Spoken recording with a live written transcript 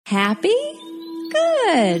Happy?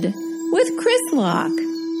 Good. With Chris Locke.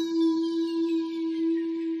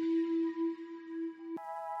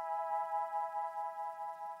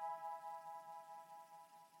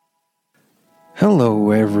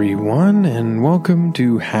 Hello everyone, and welcome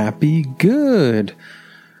to Happy Good.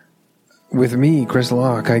 With me, Chris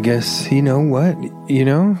Locke, I guess. You know what?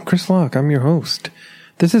 Chris Locke, I'm your host.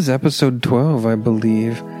 This is episode 12, I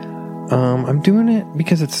believe. I'm doing it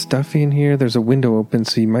because it's stuffy in here. There's a window open,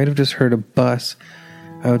 so you might have just heard a bus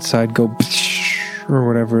outside go or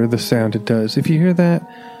whatever the sound it does. If you hear that,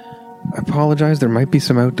 I apologize. There might be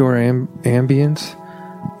some outdoor ambience,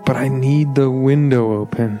 but I need the window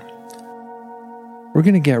open. We're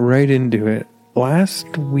going to get right into it.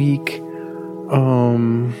 Last week,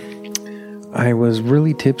 I was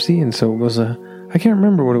really tipsy, and so it was I can't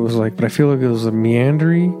remember what it was like, but I feel like it was a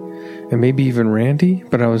meandery and maybe even ranty,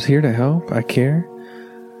 but I was here to help. I care.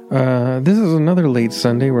 This is another late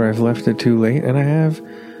Sunday where I've left it too late, and I have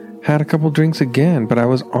had a couple drinks again, but I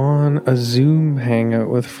was on a Zoom hangout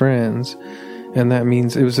with friends, and that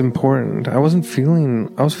means it was important. I was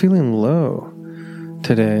feeling low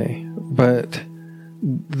today, but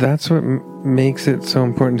that's what makes it so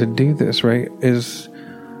important to do this, right?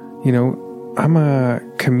 I'm a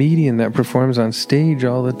comedian that performs on stage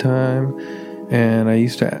all the time, and I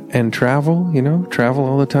used to travel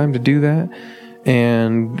all the time to do that,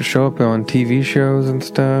 and show up on TV shows and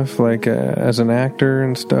stuff, like as an actor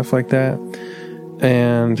and stuff like that.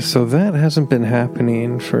 And so that hasn't been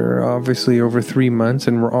happening for obviously over 3 months,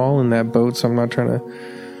 and we're all in that boat, so I'm not trying to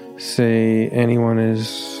say anyone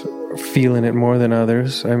is feeling it more than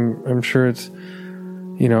others. I'm sure it's,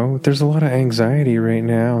 there's a lot of anxiety right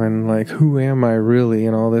now, and like, who am I really,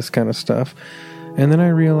 and all this kind of stuff. And then I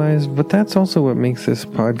realized, but that's also what makes this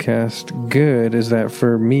podcast good, is that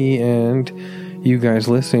for me and you guys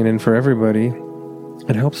listening, and for everybody,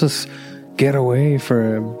 it helps us get away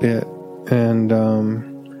for a bit and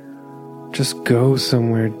just go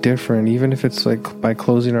somewhere different, even if it's like by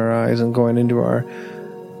closing our eyes and going into our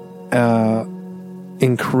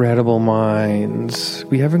incredible minds.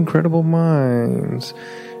 We have incredible minds.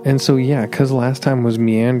 And so, because last time was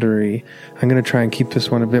meandery, I'm going to try and keep this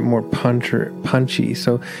one a bit more punchy.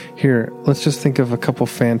 So here, let's just think of a couple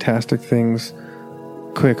fantastic things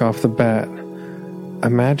quick off the bat.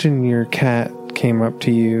 Imagine your cat came up to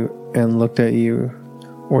you and looked at you,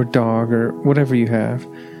 or dog, or whatever you have.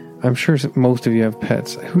 I'm sure most of you have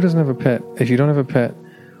pets. Who doesn't have a pet? If you don't have a pet,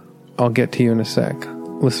 I'll get to you in a sec.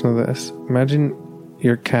 Listen to this. Imagine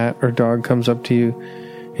your cat or dog comes up to you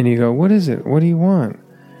and you go, "What is it? What do you want?"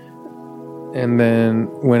 And then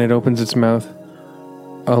when it opens its mouth,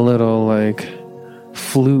 a little like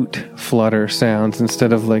flute flutter sounds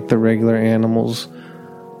instead of like the regular animal's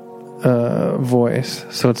voice.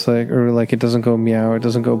 So it's like, or like, it doesn't go meow, it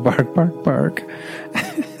doesn't go bark, bark, bark.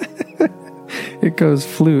 It goes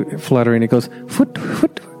flute fluttering. It goes foot,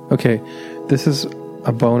 foot. Okay, this is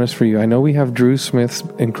a bonus for you. I know we have Drew Smith's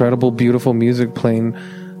incredible, beautiful music playing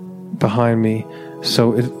behind me,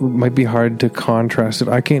 so it might be hard to contrast it.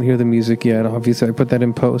 I can't hear the music yet. Obviously, I put that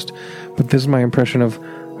in post, but this is my impression of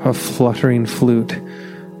a fluttering flute.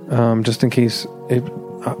 Just in case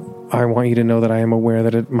I want you to know that I am aware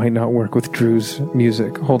that it might not work with Drew's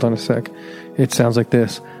music. Hold on a sec. It sounds like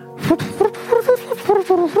this.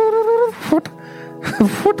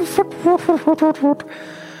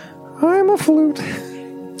 I'm a flute.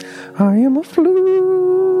 I am a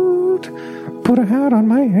flute. Put a hat on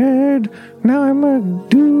my head. Now I'm a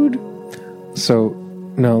dude. So,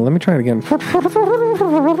 no, let me try it again.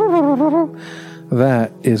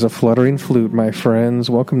 That is a fluttering flute, my friends.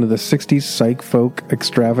 Welcome to the 60s psych folk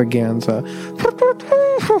extravaganza.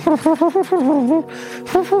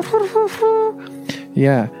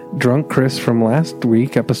 Yeah, drunk Chris from last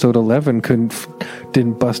week, episode 11,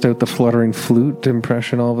 didn't bust out the fluttering flute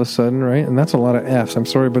impression all of a sudden, right? And that's a lot of F's. I'm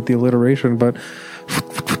sorry about the alliteration, but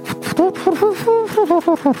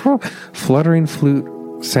fluttering flute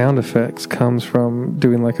sound effects comes from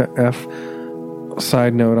doing like a F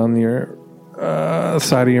side note on your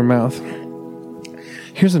side of your mouth.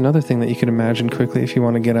 Here's another thing that you can imagine quickly if you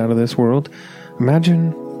want to get out of this world.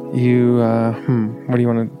 Imagine you, what do you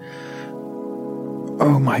want to...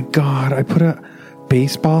 Oh my God, I put a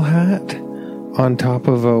baseball hat on top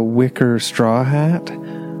of a wicker straw hat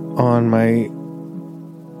on my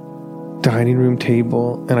dining room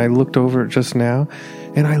table, and I looked over it just now,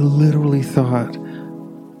 and I literally thought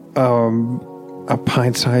a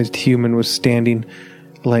pint-sized human was standing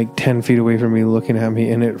like 10 feet away from me looking at me,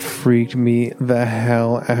 and it freaked me the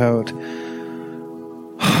hell out.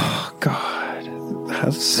 Oh, God,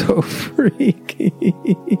 that's so freaky.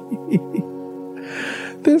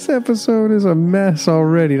 This episode is a mess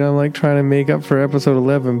already, and I'm like trying to make up for episode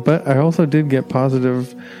 11. But I also did get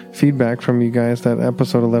positive feedback from you guys that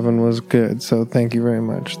episode 11 was good. So thank you very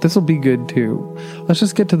much. This will be good too. Let's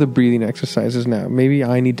just get to the breathing exercises now. Maybe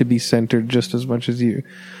I need to be centered just as much as you.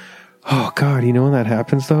 Oh God, you know when that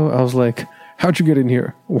happens though? I was like, how'd you get in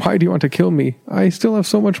here? Why do you want to kill me? I still have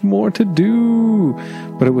so much more to do.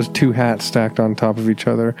 But it was two hats stacked on top of each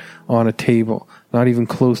other on a table, not even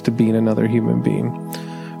close to being another human being.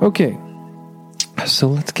 Okay, so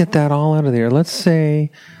let's get that all out of there. Let's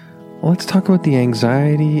talk about the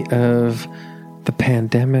anxiety of the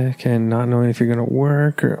pandemic and not knowing if you're going to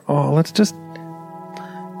work let's just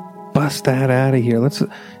bust that out of here. Let's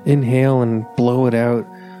inhale and blow it out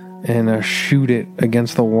and shoot it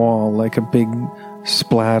against the wall like a big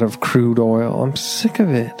splat of crude oil. I'm sick of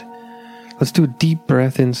it. Let's do a deep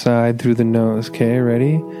breath inside through the nose. Okay,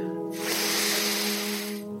 ready?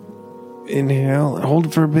 Inhale, hold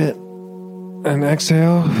it for a bit, and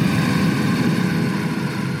exhale.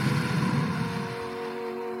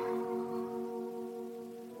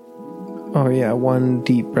 Oh yeah, one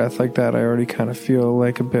deep breath like that, I already kind of feel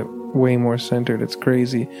like a bit way more centered. It's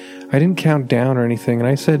crazy. I didn't count down or anything, and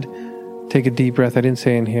I said take a deep breath. I didn't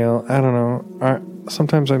say inhale. I don't know.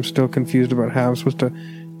 Sometimes I'm still confused about how I'm supposed to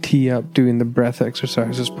tee up doing the breath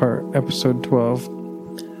exercises part. Episode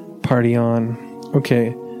 12. Party on.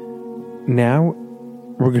 Okay. Now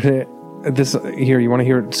we're gonna you want to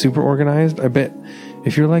hear it super organized? I bet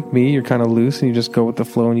if you're like me, you're kind of loose and you just go with the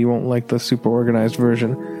flow and you won't like the super organized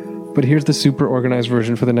version. But here's the super organized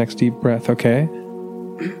version for the next deep breath, okay?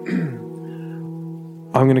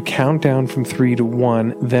 I'm going to count down from 3 to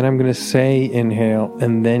 1, then I'm going to say inhale,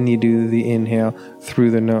 and then you do the inhale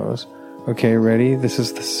through the nose. Okay, ready? This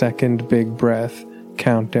is the second big breath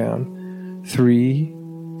countdown. 3,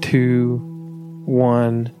 2,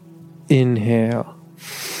 1, inhale.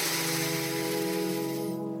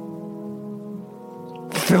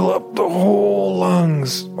 Fill up the whole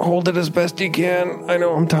lungs. Hold it as best you can. I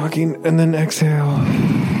know I'm talking. And then exhale.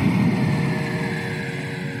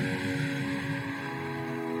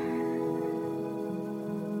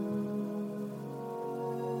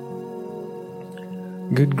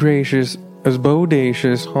 Good gracious, as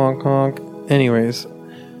bodacious, honk honk. Anyways,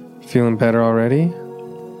 feeling better already?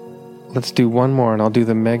 Let's do one more and I'll do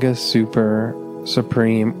the mega super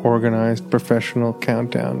supreme organized professional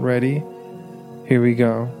countdown. Ready? Here we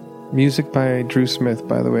go. Music by Drew Smith,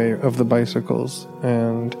 by the way, of the Bicycles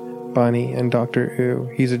and Bunny and Doctor Who.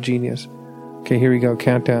 He's a genius. Okay, here we go.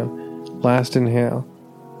 Countdown. Last inhale.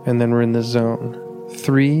 And then we're in the zone.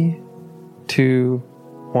 3, 2,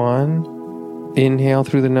 1. Inhale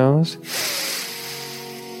through the nose.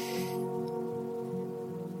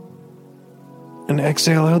 And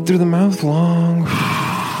exhale out through the mouth long.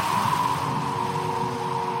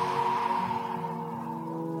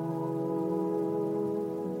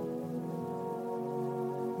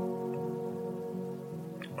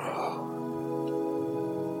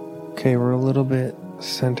 Okay, we're a little bit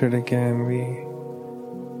centered again. We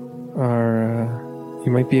are,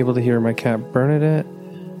 you might be able to hear my cat Bernadette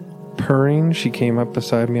purring. She came up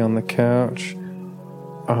beside me on the couch.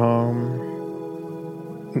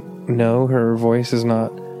 No, her voice is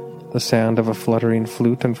not the sound of a fluttering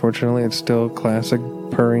flute, unfortunately. It's still classic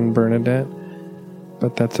purring Bernadette,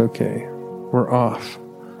 but that's okay. We're off.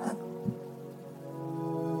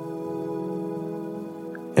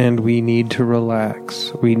 And we need to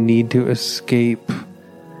relax. We need to escape,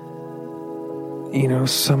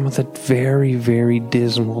 some of the very, very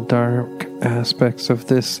dismal, dark aspects of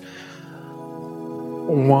this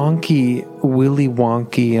wonky Willy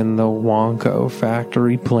Wonky and the Wonko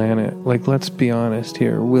factory planet. Like, let's be honest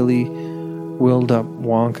here. Willy willed up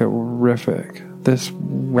Wonka-rific. This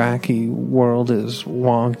wacky world is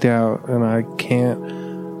wonked out and I can't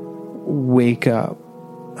wake up.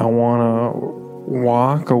 I want to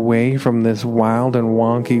walk away from this wild and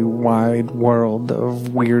wonky wide world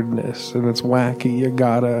of weirdness, and it's wacky. You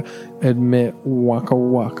gotta admit, waka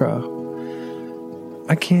waka.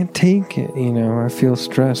 I can't take it, I feel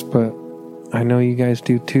stressed, but I know you guys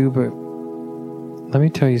do too. But let me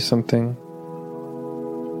tell you something.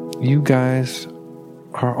 You guys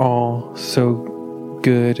are all so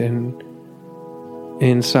good and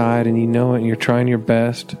inside, and you know it, and you're trying your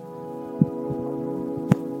best.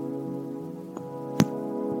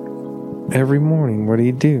 Every morning, what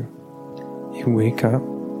do? You wake up,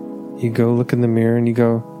 you go look in the mirror and you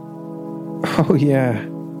go, oh yeah,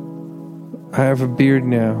 I have a beard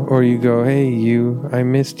now. Or you go, hey you, I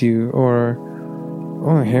missed you. Or,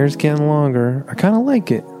 oh, my hair's getting longer, I kind of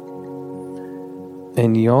like it.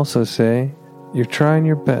 And you also say, you're trying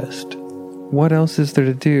your best. what else is there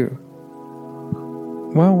to do?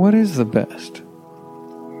 Well, what is the best?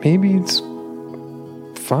 Maybe it's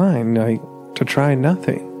fine, like, to try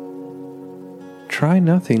nothing. Try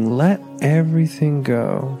nothing. Let everything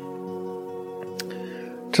go.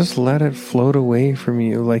 Just let it float away from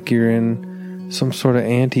you like you're in some sort of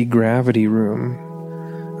anti-gravity room.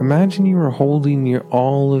 Imagine you were holding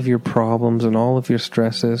all of your problems and all of your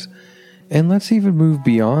stresses, and let's even move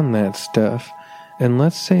beyond that stuff. And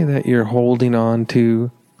let's say that you're holding on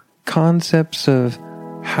to concepts of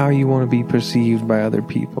how you want to be perceived by other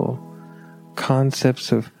people.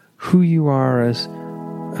 Concepts of who you are as,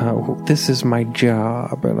 this is my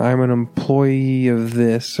job, and I'm an employee of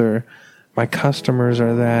this, or my customers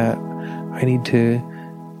are that. I need to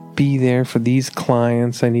be there for these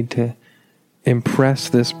clients. I need to impress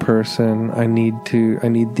this person. I need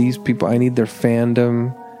these people. I need their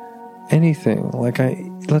fandom. Anything.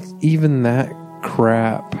 Let's even that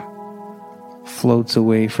crap floats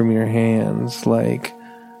away from your hands like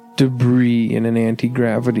debris in an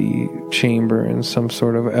anti-gravity chamber in some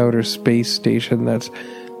sort of outer space station that's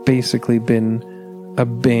basically been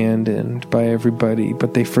abandoned by everybody,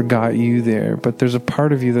 but they forgot you there. But there's a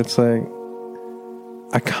part of you that's like,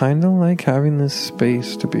 I kind of like having this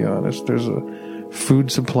space, to be honest. There's a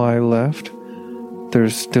food supply left.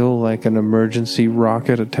 There's still like an emergency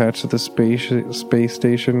rocket attached to the space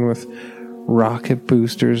station with rocket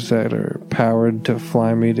boosters that are powered to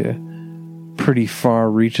fly me to pretty far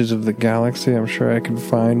reaches of the galaxy. I'm sure I could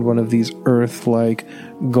find one of these Earth-like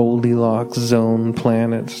Goldilocks zone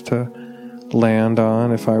planets to land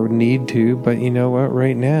on if I would need to. But you know what?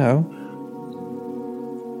 Right now,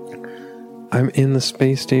 I'm in the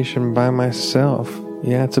space station by myself.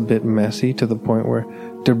 Yeah, it's a bit messy to the point where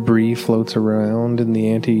debris floats around in the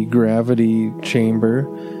anti-gravity chamber.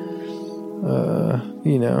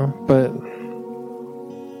 But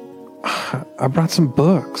I brought some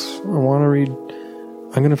books. I want to read.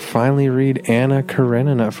 I'm going to finally read Anna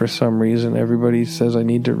Karenina for some reason. Everybody says I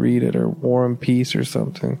need to read it, or War and Peace or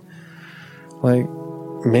something. Like,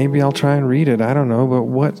 maybe I'll try and read it. I don't know, but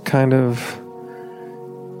what kind of,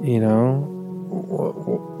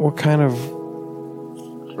 what kind of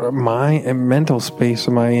mental space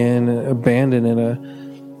am I in, abandoned in a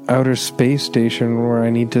outer space station where I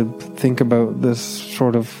need to think about this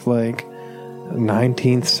sort of like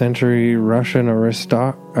 19th century Russian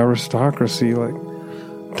aristocracy? Like,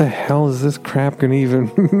 what the hell is this crap gonna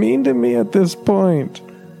even mean to me at this point?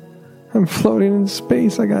 I'm floating in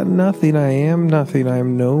space. I got nothing. I am nothing. I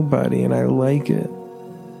am nobody, and I like it.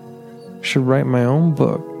 I should write my own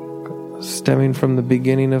book, stemming from the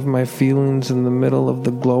beginning of my feelings in the middle of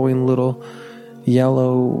the glowing little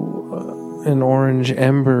yellow and orange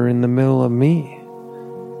ember in the middle of me.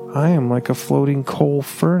 I am like a floating coal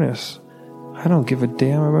furnace. I don't give a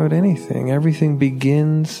damn about anything. Everything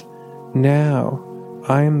begins now.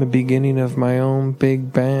 I am the beginning of my own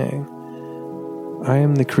Big Bang. I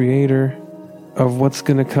am the creator of what's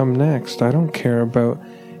going to come next. I don't care about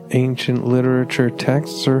ancient literature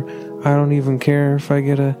texts, or I don't even care if I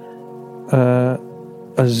get a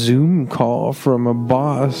Zoom call from a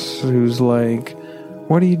boss who's like,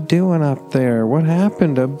 what are you doing up there? What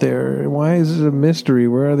happened up there? Why is it a mystery?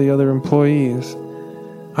 Where are the other employees?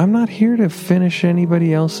 I'm not here to finish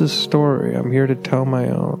anybody else's story. I'm here to tell my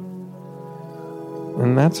own.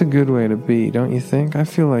 And that's a good way to be, don't you think? I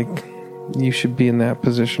feel like you should be in that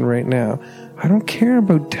position right now. I don't care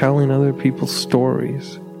about telling other people's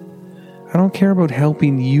stories. I don't care about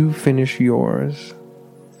helping you finish yours.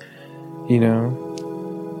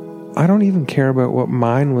 I don't even care about what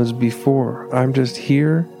mine was before. I'm just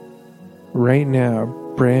here right now,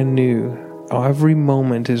 brand new. Every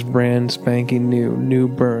moment is brand spanking new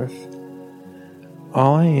birth.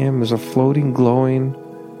 All I am is a floating, glowing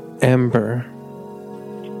ember,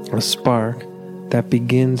 a spark that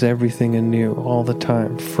begins everything anew all the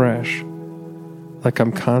time, fresh. Like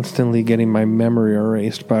I'm constantly getting my memory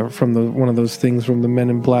erased from one of those things from the Men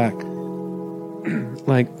in Black.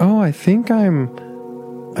 Like, oh, I think I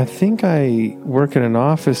work in an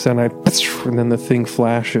office, and then the thing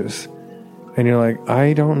flashes, and you're like,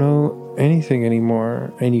 I don't know anything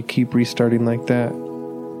anymore, and you keep restarting like that.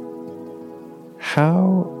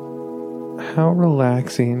 How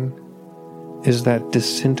relaxing is that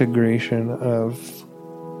disintegration of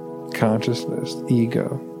consciousness,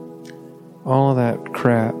 ego, all of that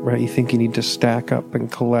crap, right? You think you need to stack up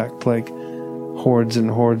and collect like hordes and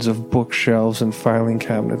hordes of bookshelves and filing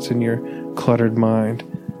cabinets in your cluttered mind.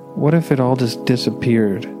 What if it all just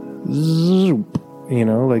disappeared? Zoop,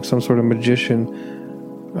 like some sort of magician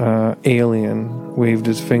alien waved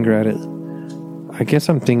his finger at it. I guess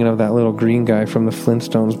I'm thinking of that little green guy from the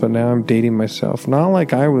Flintstones, but now I'm dating myself. Not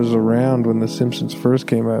like I was around when The Simpsons first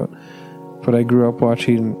came out, but I grew up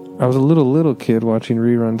watching... I was a little kid watching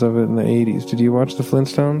reruns of it in the 80s. Did you watch The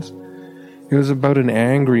Flintstones? It was about an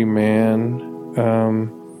angry man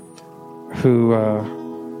who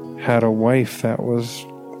had a wife that was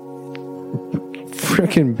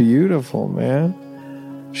freaking beautiful,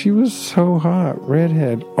 man. She was so hot.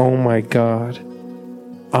 Redhead. Oh my God.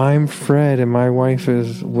 I'm Fred and my wife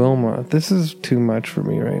is Wilma. This is too much for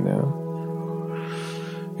me right now.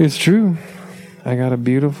 It's true. I got a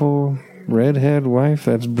beautiful redhead wife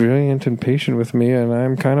that's brilliant and patient with me, and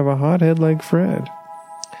I'm kind of a hothead like Fred.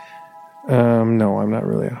 No, I'm not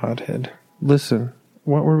really a hothead. Listen,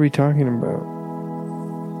 what were we talking about?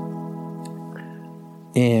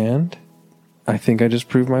 And I think I just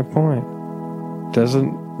proved my point.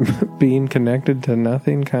 Doesn't being connected to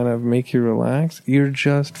nothing kind of make you relax? You're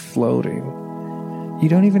just floating. You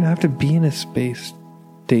don't even have to be in a space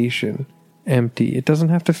station empty. It doesn't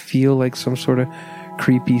have to feel like some sort of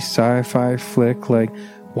creepy sci-fi flick. Like,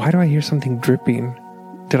 why do I hear something dripping?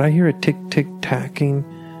 Did I hear a tick-tick-tacking?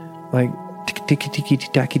 Like,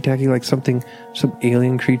 ticky-ticky-tacky-tacky, like some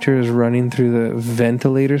alien creature is running through the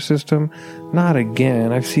ventilator system? Not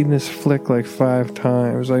again. I've seen this flick like 5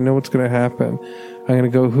 times. I know what's going to happen. I'm going to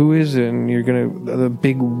go, who is it? And you're going to, the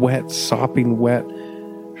big wet, sopping wet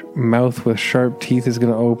mouth with sharp teeth is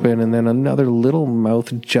going to open, and then another little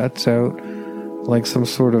mouth juts out like some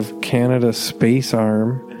sort of Canada space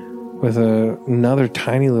arm with another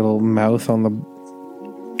tiny little mouth on the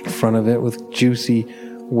front of it with juicy,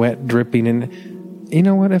 wet dripping. And you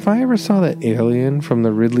know what? If I ever saw that alien from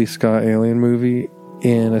the Ridley Scott Alien movie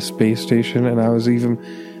in a space station, and I was even...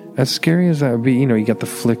 as scary as that would be, you know, you got the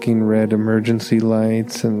flicking red emergency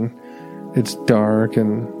lights and it's dark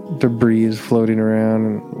and debris is floating around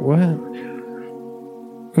and what?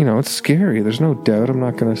 You know, it's scary. There's no doubt. I'm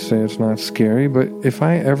not going to say it's not scary, but if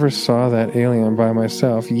I ever saw that alien by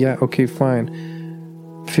myself, yeah, okay, fine.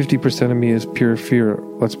 50% of me is pure fear.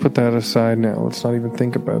 Let's put that aside now. Let's not even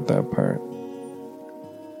think about that part.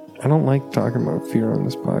 I don't like talking about fear on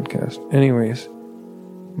this podcast. Anyways,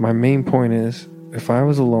 my main point is, if I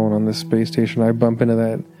was alone on this space station, I'd bump into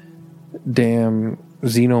that damn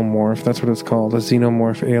xenomorph. That's what it's called. A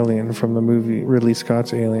xenomorph alien from the movie Ridley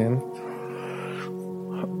Scott's Alien.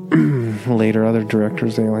 Later, other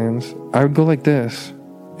directors' aliens. I would go like this.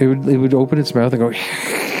 It would open its mouth and go...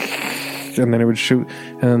 and then it would shoot.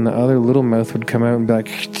 And then the other little mouth would come out and be like...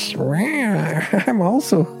 I'm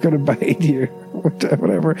also going to bite you.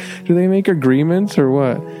 Whatever. Do they make agreements or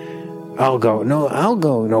what? I'll go. No, I'll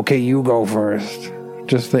go. Okay, you go first.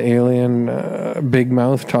 Just the alien big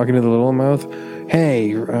mouth talking to the little mouth.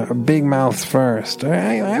 Hey, big mouth first.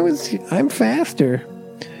 I'm faster.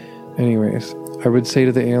 Anyways, I would say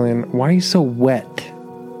to the alien, why are you so wet?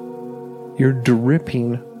 You're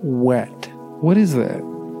dripping wet. What is that?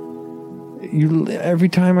 Every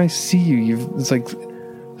time I see you, it's like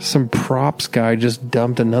some props guy just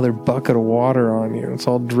dumped another bucket of water on you. It's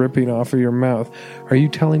all dripping off of your mouth. Are you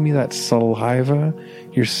telling me that saliva,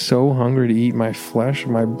 you're so hungry to eat my flesh,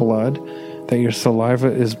 my blood, that your saliva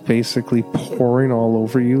is basically pouring all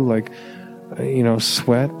over you like,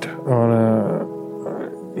 sweat on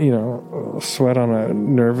a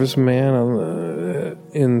nervous man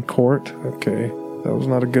in court? Okay, that was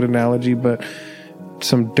not a good analogy, but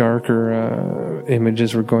some darker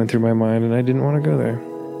images were going through my mind and I didn't want to go there.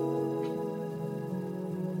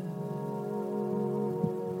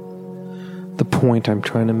 The point I'm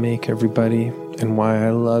trying to make, everybody, and why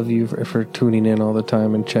I love you for tuning in all the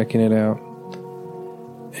time and checking it out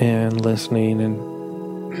and listening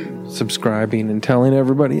and subscribing and telling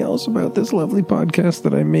everybody else about this lovely podcast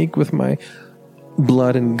that I make with my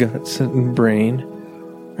blood and guts and brain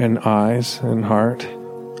and eyes and heart,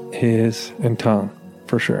 ears and tongue,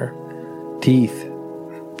 for sure. Teeth.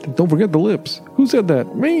 Don't forget the lips. Who said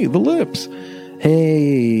that? Me, the lips.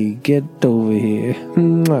 Hey, get over here.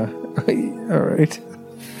 Mwah. All right.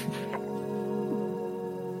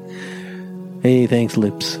 Hey, thanks,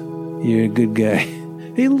 Lips. You're a good guy.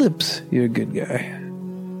 Hey, Lips, you're a good guy.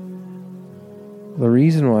 The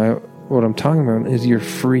reason why what I'm talking about is you're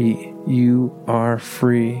free. You are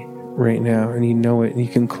free right now, and you know it. And you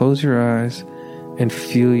can close your eyes and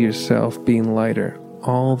feel yourself being lighter.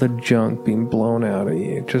 All the junk being blown out of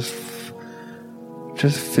you. Just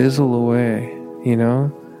fizzle away,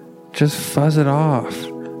 Just fuzz it off.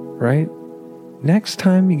 Right? Next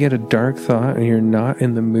time you get a dark thought and you're not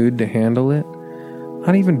in the mood to handle it,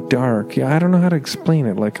 not even dark, I don't know how to explain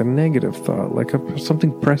it, like a negative thought, like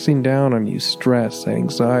something pressing down on you, stress,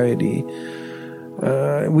 anxiety,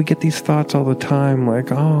 We get these thoughts all the time,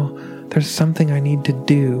 like, oh, there's something I need to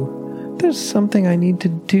do. There's something I need to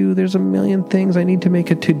do. There's a million things. I need to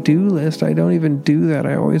make a to-do list. I don't even do that.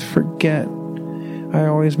 I always forget. I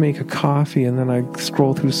always make a coffee and then I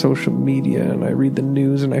scroll through social media and I read the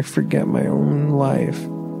news and I forget my own life.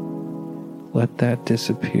 Let that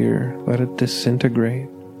disappear. Let it disintegrate.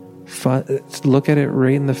 Look at it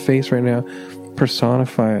right in the face right now.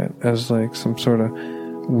 Personify it as like some sort of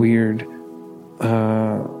weird,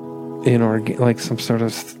 like some sort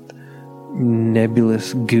of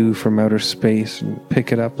nebulous goo from outer space, and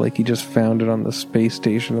pick it up like you just found it on the space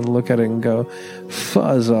station and look at it and go,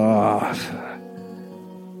 fuzz off.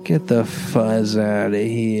 Get the fuzz out of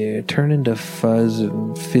here. Turn into fuzz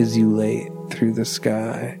and fizzulate through the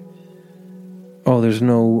sky. Oh, there's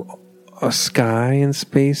no a sky in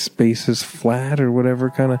space. Space is flat or whatever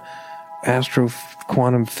kind of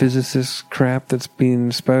quantum physicist crap that's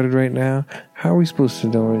being spouted right now. How are we supposed to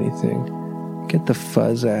know anything? Get the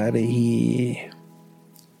fuzz out of here.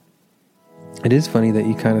 It is funny that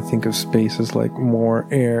you kind of think of space as like more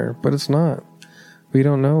air, but it's not. We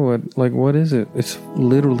don't know what is it? It's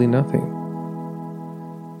literally nothing.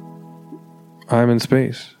 I'm in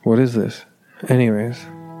space. What is this? Anyways.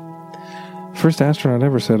 First astronaut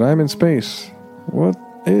ever said, I'm in space. What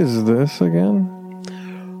is this again?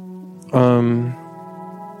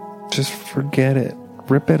 Just forget it.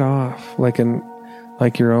 Rip it off like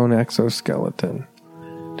your own exoskeleton.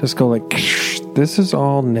 Just go like, this is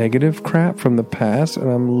all negative crap from the past, and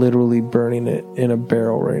I'm literally burning it in a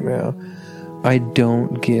barrel right now. I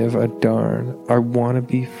don't give a darn. I want to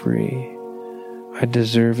be free. I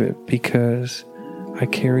deserve it because I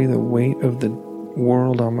carry the weight of the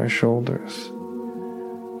world on my shoulders.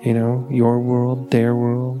 You know, your world, their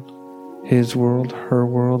world, his world, her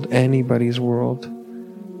world, anybody's world.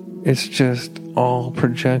 It's just all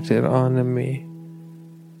projected onto me.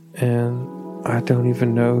 And I don't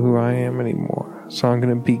even know who I am anymore. So I'm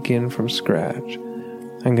going to begin from scratch.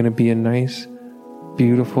 I'm going to be a nice,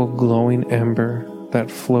 beautiful, glowing ember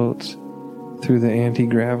that floats through the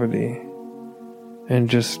anti-gravity and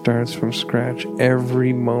just starts from scratch.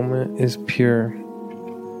 Every moment is pure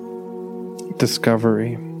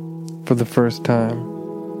discovery for the first time.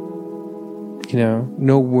 You know,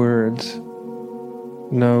 no words,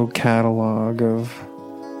 no catalog of,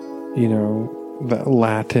 you know, the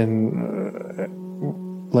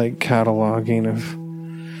Latin, like cataloging of,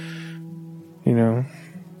 you know,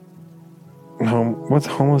 what's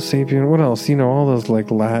Homo sapien? What else? You know, all those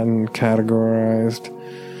like Latin categorized.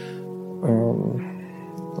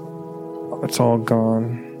 It's all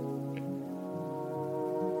gone.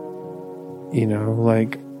 You know,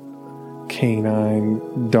 like canine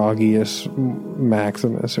doggius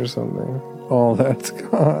maximus or something. All that's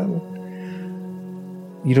gone.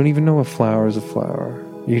 You don't even know a flower is a flower.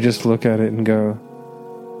 You just look at it and go,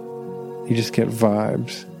 you just get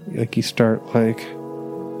vibes. Like you start like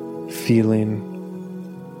feeling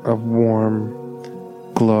a warm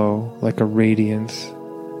glow, like a radiance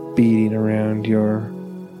beating around your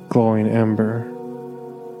glowing ember.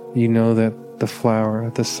 You know that the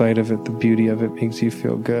flower, the sight of it, the beauty of it makes you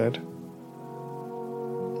feel good.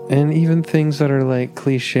 And even things that are like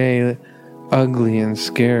cliche, ugly and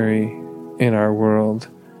scary in our world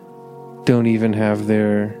don't even have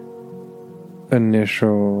their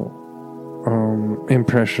initial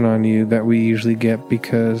impression on you that we usually get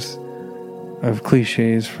because of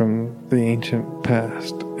cliches from the ancient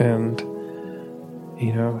past and,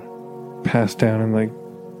 you know, passed down in like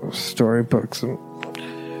storybooks and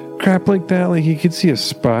crap like that. Like you could see a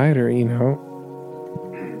spider, you know.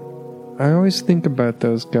 I always think about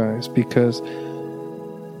those guys because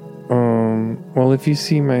well, if you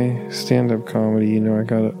see my stand-up comedy, you know I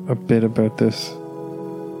got a bit about this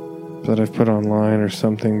that I've put online or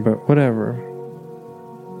something, but whatever.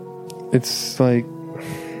 It's like,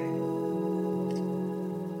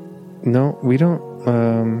 no, we don't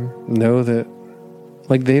know that,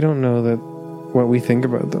 like they don't know that what we think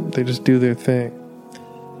about them. They just do their thing.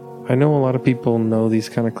 I know a lot of people know these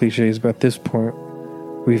kind of cliches, but at this point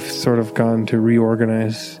we've sort of gone to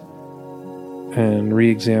reorganize and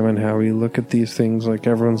re-examine how we look at these things. Like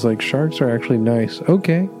everyone's like, sharks are actually nice.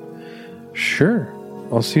 Okay, sure,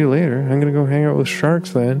 I'll see you later. I'm gonna go hang out with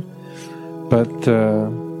sharks then. But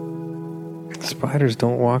spiders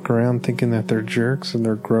don't walk around thinking that they're jerks and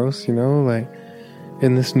they're gross, you know. Like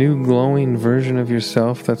in this new glowing version of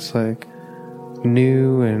yourself that's like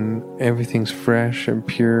new and everything's fresh and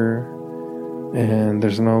pure and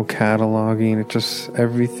there's no cataloging. It just,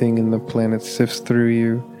 everything in the planet sifts through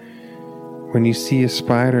you. When you see a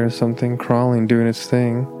spider or something crawling, doing its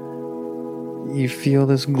thing, you feel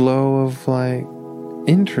this glow of like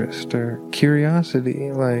interest or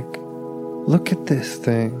curiosity. Like, look at this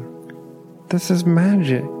thing. This is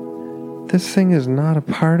magic. This thing is not a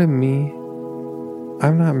part of me.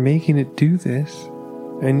 I'm not making it do this.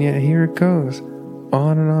 And yet here it goes,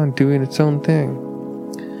 on and on, doing its own thing.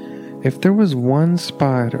 If there was one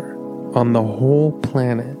spider on the whole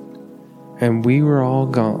planet, and we were all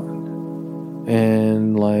gone,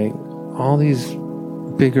 and like all these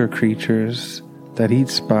bigger creatures that eat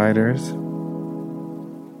spiders,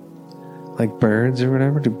 like birds or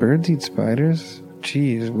whatever. Do birds eat spiders?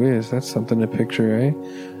 Jeez whiz, that's something to picture, eh?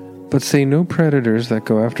 But say no predators that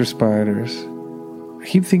go after spiders. I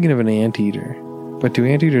keep thinking of an anteater. But do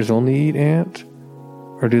anteaters only eat ant?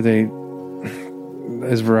 Or do they...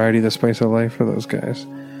 is variety the spice of life for those guys?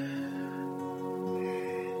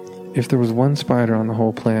 If there was one spider on the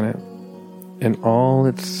whole planet, and all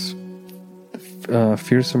its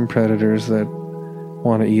fearsome predators that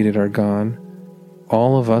want to eat it are gone,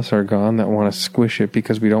 all of us are gone that want to squish it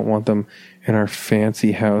because we don't want them in our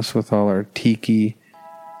fancy house with all our tiki,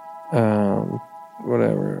 antique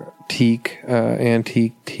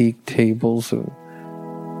teak tables and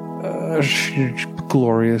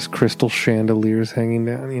glorious crystal chandeliers hanging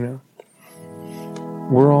down, you know.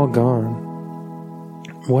 We're all gone.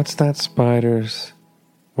 What's that spider's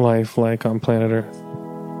life like on planet Earth?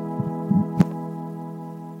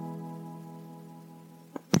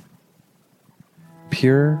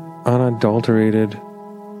 Pure, unadulterated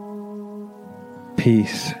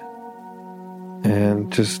peace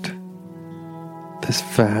and just this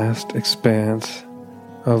vast expanse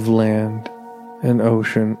of land and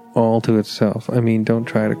ocean all to itself. I mean, don't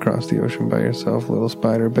try to cross the ocean by yourself, little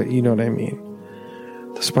spider, but you know what I mean.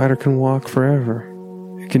 The spider can walk forever.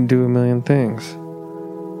 It can do a million things.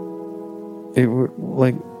 It would,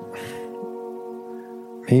 like,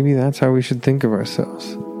 maybe that's how we should think of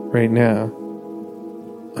ourselves right now.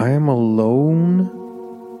 I am a lone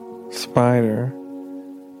spider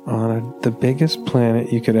on the biggest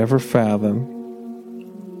planet you could ever fathom.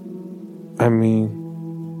 I mean,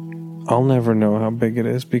 I'll never know how big it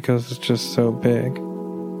is because it's just so big.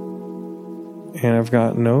 And I've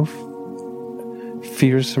got no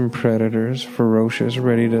fearsome predators, ferocious,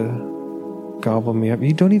 ready to gobble me up.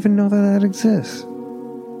 You don't even know that exists.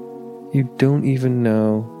 You don't even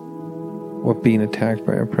know what being attacked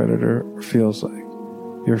by a predator feels like.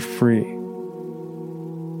 You're free.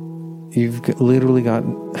 You've literally got...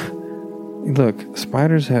 Look,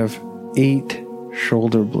 spiders have 8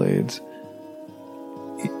 shoulder blades.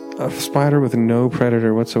 A spider with no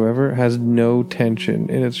predator whatsoever has no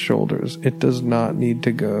tension in its shoulders. It does not need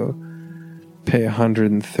to go pay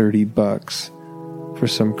 $130 for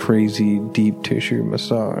some crazy deep tissue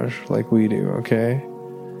massage like we do, okay?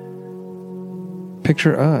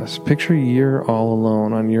 Picture us. Picture you're all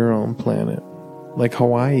alone on your own planet. Like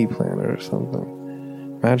Hawaii planet or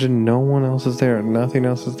something. Imagine no one else is there, nothing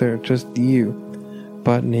else is there, just you,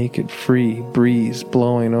 butt naked, free, breeze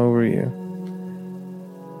blowing over you.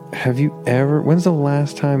 Have you ever, when's the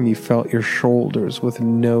last time you felt your shoulders with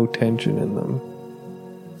no tension in them?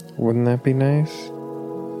 Wouldn't that be nice?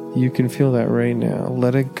 You can feel that right now.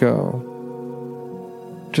 Let it go.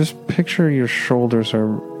 Just picture your shoulders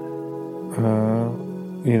are,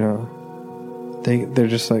 they're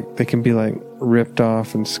just like, they can be like ripped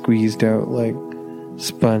off and squeezed out like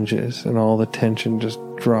sponges, and all the tension just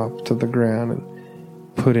dropped to the ground and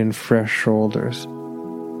put in fresh shoulders.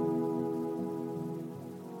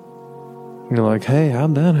 You're like, hey,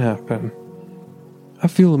 how'd that happen? I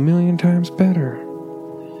feel 1,000,000 times better.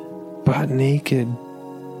 Butt naked.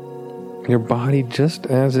 Your body just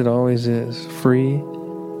as it always is, free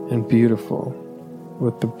and beautiful,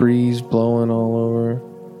 with the breeze blowing all over.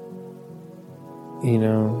 You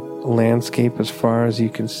know, landscape as far as you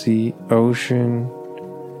can see, ocean,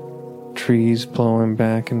 trees blowing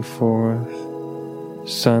back and forth,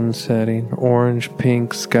 sun setting, orange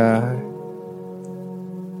pink sky,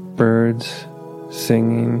 birds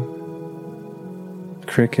singing,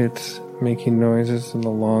 crickets making noises in the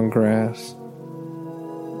long grass,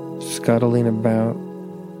 scuttling about.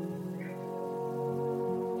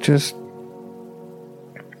 Just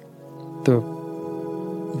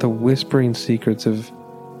the whispering secrets of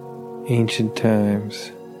ancient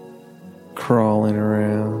times crawling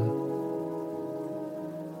around,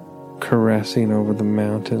 caressing over the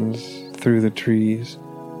mountains, through the trees,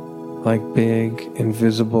 like big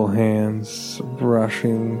invisible hands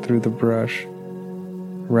brushing through the brush,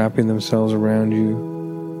 wrapping themselves around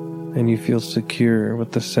you, and you feel secure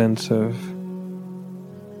with the sense of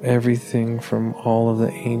everything from all of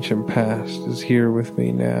the ancient past is here with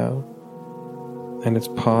me now, and it's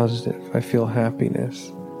positive. I feel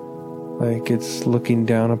happiness. like it's looking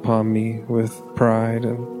down upon me with pride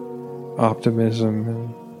and optimism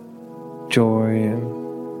and joy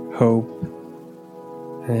and hope.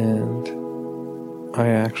 And I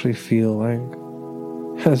actually feel like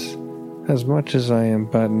as much as I am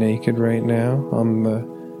butt naked right now on the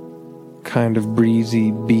kind of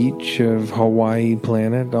breezy beach of Hawaii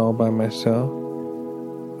planet all by myself,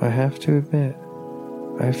 I have to admit,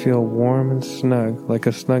 I feel warm and snug like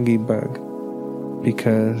a Snuggie bug,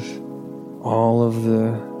 because all of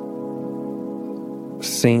the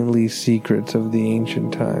saintly secrets of the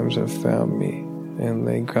ancient times have found me, and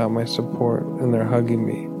they got my support, and they're hugging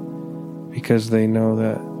me because they know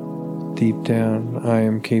that deep down I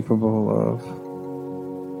am capable of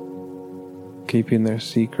keeping their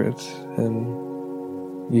secrets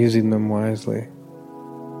and using them wisely.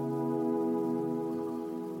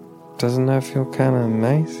 Doesn't that feel kind of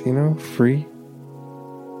nice, free,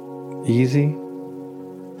 easy?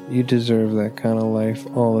 You deserve that kind of life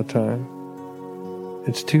all the time.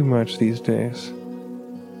 It's too much these days.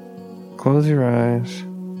 Close your eyes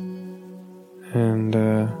and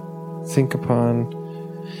think upon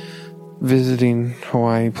visiting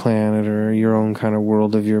Hawaii Planet or your own kind of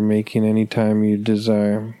world of your making anytime you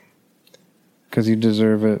desire, because you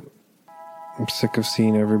deserve it. I'm sick of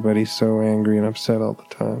seeing everybody so angry and upset all the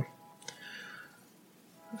time.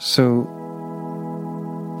 So,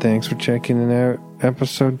 thanks for checking out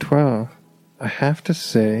episode 12. I have to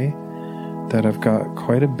say that I've got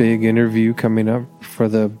quite a big interview coming up for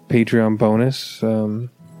the Patreon bonus.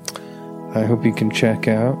 I hope you can check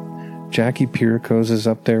out. Jackie Piricos is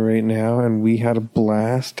up there right now, and we had a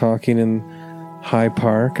blast talking in High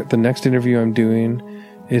Park. The next interview I'm doing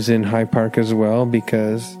is in High Park as well,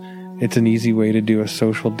 because it's an easy way to do a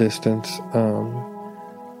social distance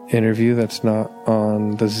interview that's not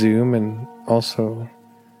on the Zoom. And also,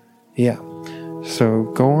 so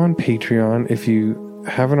go on Patreon if you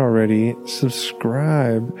haven't already.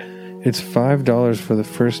 Subscribe. It's $5 for the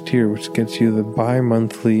first tier, which gets you the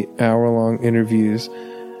bi-monthly hour-long interviews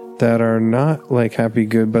that are not like Happy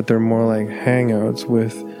Good, but they're more like hangouts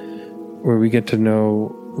where we get to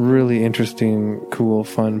know really interesting, cool,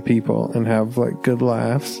 fun people and have like good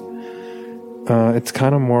laughs. It's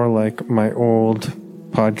kind of more like my old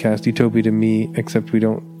podcast, Utopia to Me, except we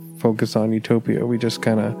don't focus on utopia. We just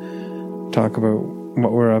kind of talk about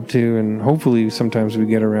what we're up to, and hopefully sometimes we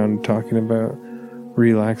get around to talking about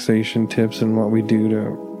relaxation tips and what we do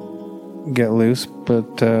to get loose,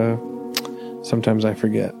 but sometimes I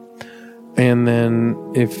forget. And then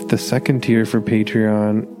if the second tier for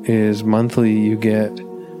Patreon is monthly, you get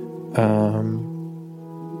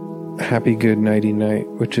Happy Good Nighty Night,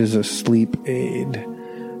 which is a sleep aid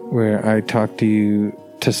where I talk to you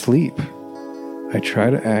to sleep. I try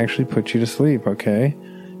to actually put you to sleep, okay?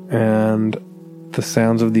 And the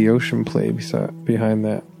sounds of the ocean play behind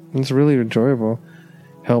that. It's really enjoyable.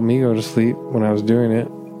 Helped me go to sleep when I was doing it.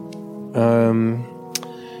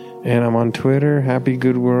 And I'm on Twitter, Happy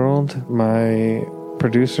Good World. My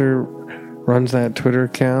producer runs that Twitter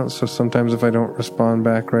account, so sometimes if I don't respond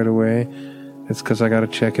back right away, it's because I got to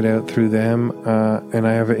check it out through them. And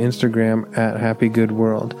I have an Instagram at Happy Good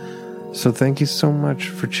World. So thank you so much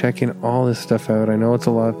for checking all this stuff out. I know it's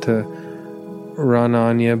a lot to run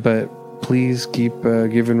on you, but please keep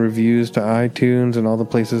giving reviews to iTunes and all the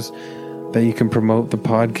places that you can promote the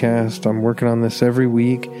podcast. I'm working on this every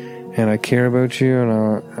week, and I care about you. And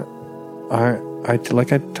I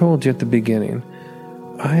like I told you at the beginning,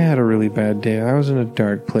 I had a really bad day. I was in a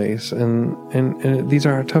dark place, and these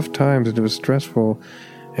are tough times, and it was stressful.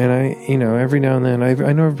 And every now and then,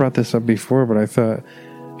 I know I've brought this up before, but I thought,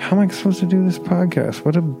 how am I supposed to do this podcast?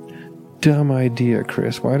 What a dumb idea,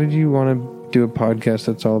 Chris. Why did you want to do a podcast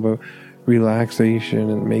that's all about relaxation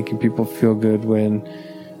and making people feel good when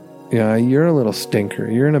you're a little stinker,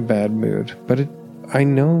 you're in a bad mood? But I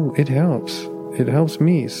know it helps. It helps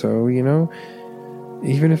me. So,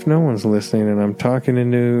 even if no one's listening and I'm talking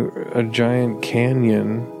into a giant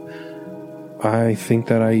canyon, I think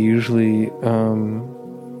that I usually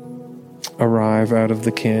arise out of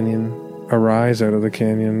the canyon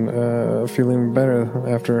feeling better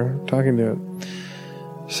after talking to it.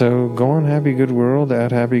 So go on Happy Good World,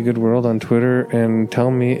 at Happy Good World on Twitter, and tell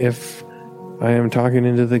me if I am talking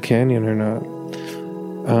into the canyon or not.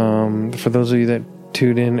 For those of you that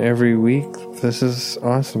tune in every week, this is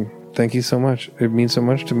awesome. Thank you so much. It means so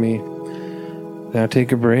much to me. Now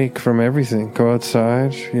take a break from everything. Go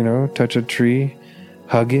outside, touch a tree,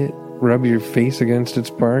 hug it, rub your face against its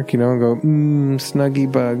bark, and go, Snuggie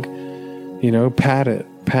bug.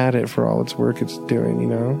 Pat it for all its work it's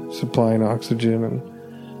doing, supplying oxygen and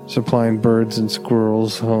supplying birds and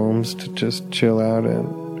squirrels homes to just chill out in.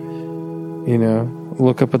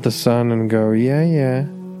 look up at the sun and go, yeah,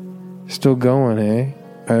 still going, eh?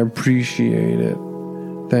 I appreciate it.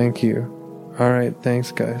 Thank you. All right,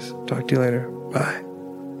 thanks, guys. Talk to you later. Bye.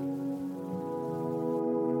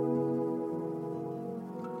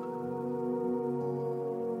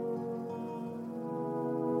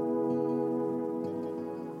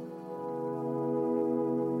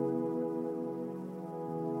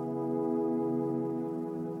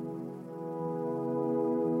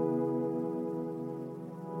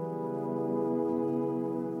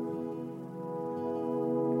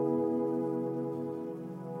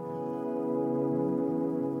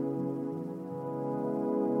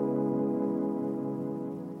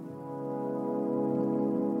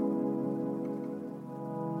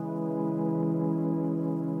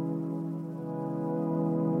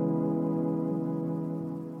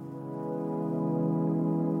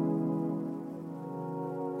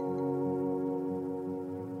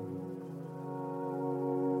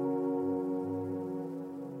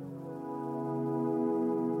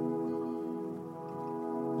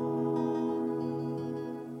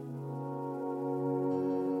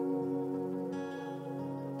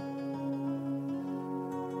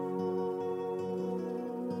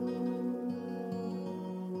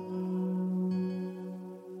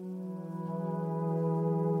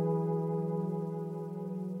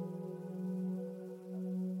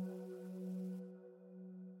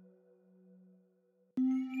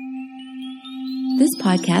 This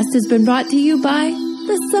podcast has been brought to you by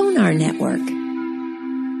the Sonar Network.